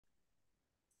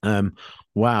Um,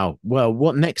 wow. Well,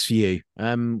 what next for you?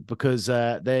 Because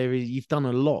you've done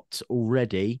a lot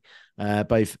already,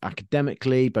 both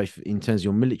academically, both in terms of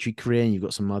your military career, and you've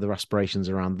got some other aspirations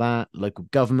around that, local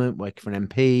government, working for an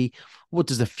MP. What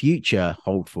does the future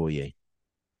hold for you?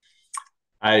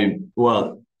 I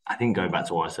think going back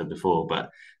to what I said before, but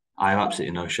I have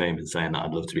absolutely no shame in saying that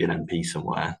I'd love to be an MP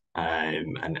somewhere,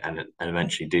 and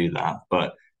eventually do that.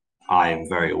 But I am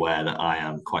very aware that I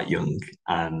am quite young,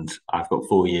 and I've got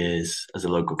 4 years as a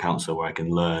local council where I can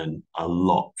learn a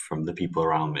lot from the people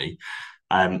around me,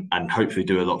 and hopefully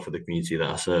do a lot for the community that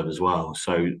I serve as well.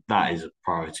 So that is a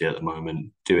priority at the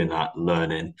moment, doing that,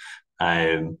 learning.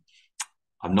 Um,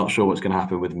 I'm not sure what's going to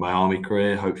happen with my army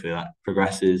career. Hopefully that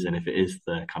progresses, and if it is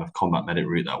the kind of combat medic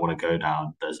route that I want to go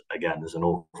down, there's an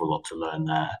awful lot to learn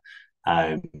there.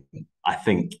 Um, I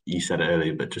think you said it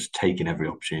earlier, but just taking every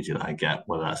opportunity that I get,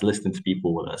 whether that's listening to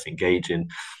people, whether that's engaging,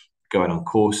 going on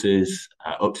courses,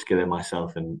 upskilling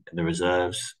myself in the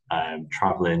reserves,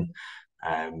 traveling,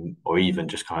 or even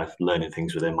just kind of learning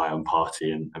things within my own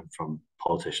party and from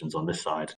politicians on this side.